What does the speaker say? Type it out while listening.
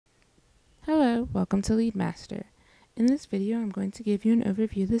Hello, welcome to LeadMaster. In this video, I'm going to give you an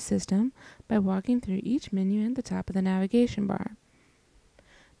overview of the system by walking through each menu at the top of the navigation bar.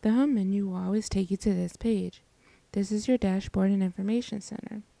 The home menu will always take you to this page. This is your dashboard and information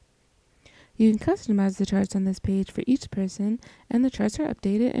center. You can customize the charts on this page for each person, and the charts are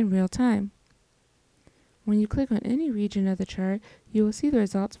updated in real time. When you click on any region of the chart, you will see the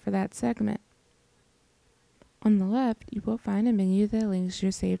results for that segment. On the left, you will find a menu that links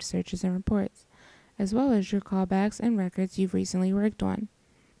your saved searches and reports, as well as your callbacks and records you've recently worked on.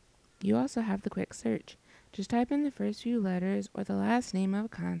 You also have the quick search. Just type in the first few letters or the last name of a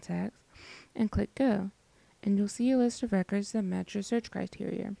contact and click Go, and you'll see a list of records that match your search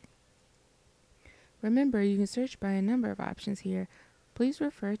criteria. Remember, you can search by a number of options here. Please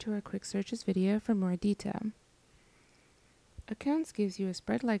refer to our quick searches video for more detail. Accounts gives you a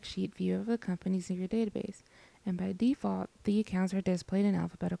spread-like sheet view of the companies in your database, and by default, the accounts are displayed in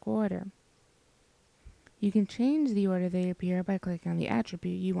alphabetical order. You can change the order they appear by clicking on the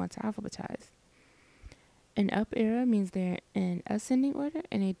attribute you want to alphabetize. An up arrow means they're in ascending order,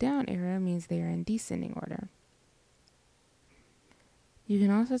 and a down arrow means they are in descending order. You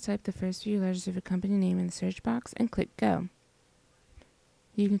can also type the first few letters of your company name in the search box and click Go.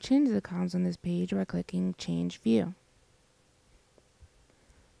 You can change the columns on this page by clicking Change View.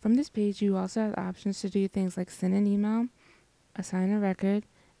 From this page, you also have options to do things like send an email, assign a record,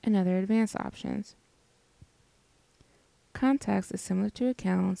 and other advanced options. Contacts is similar to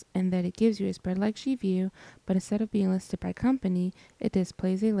accounts in that it gives you a spread-like sheet view, but instead of being listed by company, it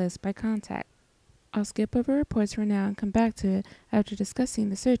displays a list by contact. I'll skip over reports for now and come back to it after discussing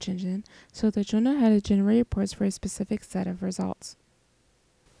the search engine so that you'll know how to generate reports for a specific set of results.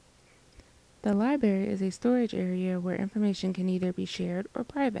 The library is a storage area where information can either be shared or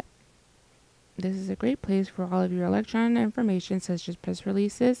private. This is a great place for all of your electronic information such as press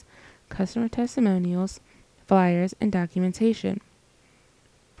releases, customer testimonials, flyers, and documentation.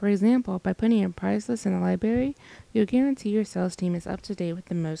 For example, by putting a price list in the library, you'll guarantee your sales team is up to date with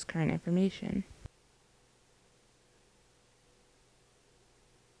the most current information.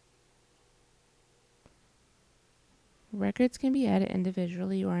 Records can be added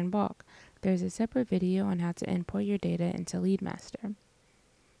individually or in bulk. There's a separate video on how to import your data into LeadMaster.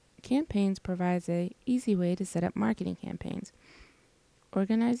 Campaigns provides an easy way to set up marketing campaigns.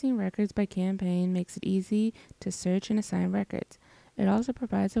 Organizing records by campaign makes it easy to search and assign records. It also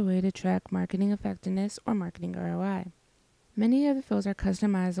provides a way to track marketing effectiveness or marketing ROI. Many of the fields are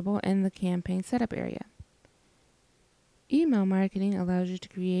customizable in the campaign setup area. Email marketing allows you to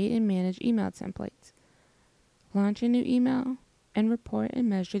create and manage email templates, launch a new email, and report and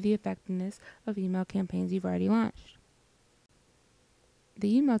measure the effectiveness of email campaigns you've already launched.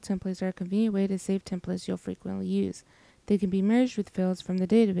 The email templates are a convenient way to save templates you'll frequently use. They can be merged with fields from the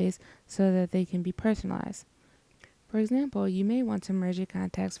database so that they can be personalized. For example, you may want to merge a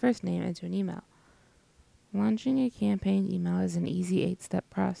contact's first name into an email. Launching a campaign email is an easy 8-step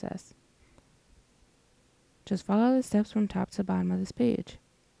process. Just follow the steps from top to bottom of this page.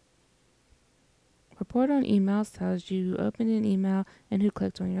 Report on emails tells you who opened an email and who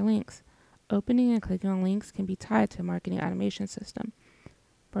clicked on your links. Opening and clicking on links can be tied to a marketing automation system.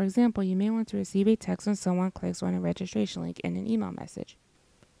 For example, you may want to receive a text when someone clicks on a registration link in an email message.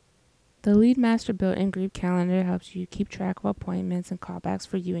 The LeadMaster built-in group calendar helps you keep track of appointments and callbacks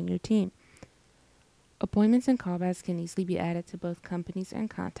for you and your team. Appointments and callbacks can easily be added to both companies and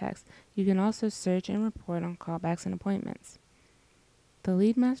contacts. You can also search and report on callbacks and appointments. The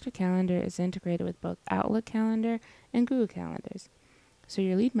LeadMaster calendar is integrated with both Outlook Calendar and Google Calendars, so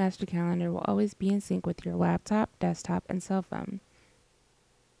your LeadMaster calendar will always be in sync with your laptop, desktop, and cell phone.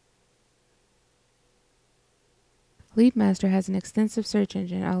 LeadMaster has an extensive search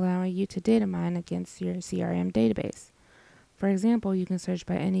engine allowing you to data mine against your CRM database. For example, you can search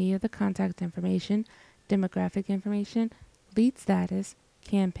by any of the contact information, demographic information, lead status,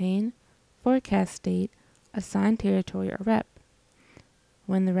 campaign, forecast date, assigned territory or rep,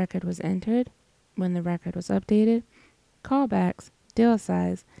 when the record was entered, when the record was updated, callbacks, deal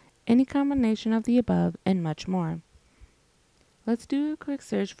size, any combination of the above, and much more. Let's do a quick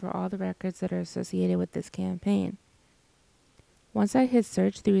search for all the records that are associated with this campaign. Once I hit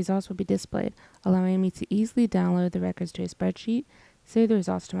search, the results will be displayed, allowing me to easily download the records to a spreadsheet, save the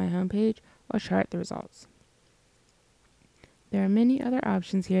results to my homepage, or chart the results. There are many other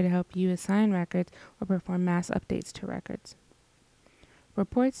options here to help you assign records or perform mass updates to records.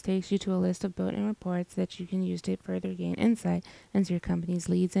 Reports takes you to a list of built-in reports that you can use to further gain insight into your company's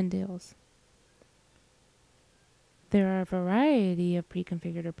leads and deals. There are a variety of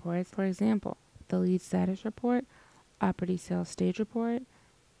pre-configured reports, for example, the lead status report, operating sales stage report,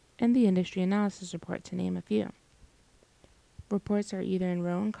 and the industry analysis report, to name a few. Reports are either in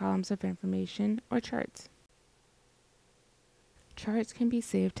row and columns of information or charts. Charts can be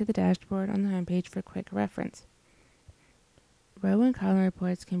saved to the dashboard on the homepage for quick reference. Row and column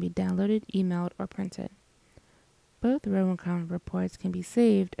reports can be downloaded, emailed, or printed. Both row and column reports can be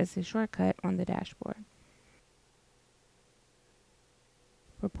saved as a shortcut on the dashboard.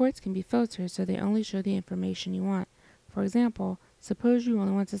 Reports can be filtered so they only show the information you want. For example, suppose you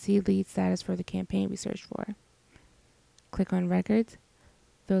only want to see lead status for the campaign we searched for. Click on Records,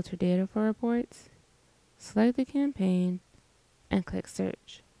 Filter Data for Reports, select the campaign, and click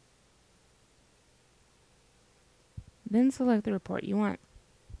Search. Then select the report you want.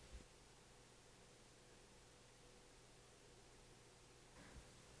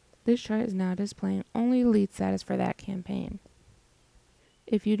 This chart is now displaying only lead status for that campaign.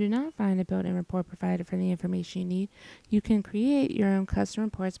 If you do not find a built-in report provided for the information you need, you can create your own custom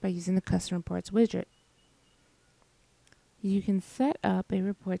reports by using the Custom Reports widget. You can set up a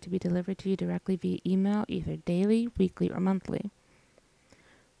report to be delivered to you directly via email, either daily, weekly, or monthly.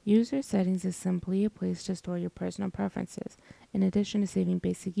 User settings is simply a place to store your personal preferences. In addition to saving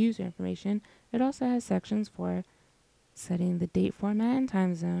basic user information, it also has sections for setting the date format and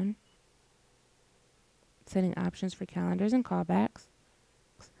time zone, setting options for calendars and callbacks,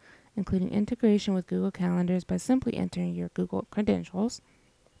 including integration with Google Calendars by simply entering your Google credentials,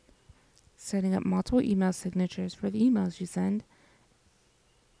 setting up multiple email signatures for the emails you send,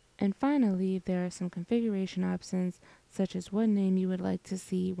 and finally, there are some configuration options such as what name you would like to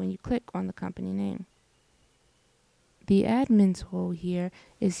see when you click on the company name. The admin tool here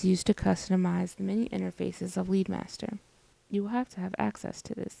is used to customize the many interfaces of LeadMaster. You will have to have access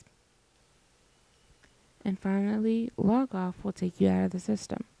to this. And finally, log off will take you out of the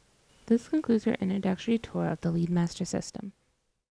system. This concludes our introductory tour of the LeadMaster system.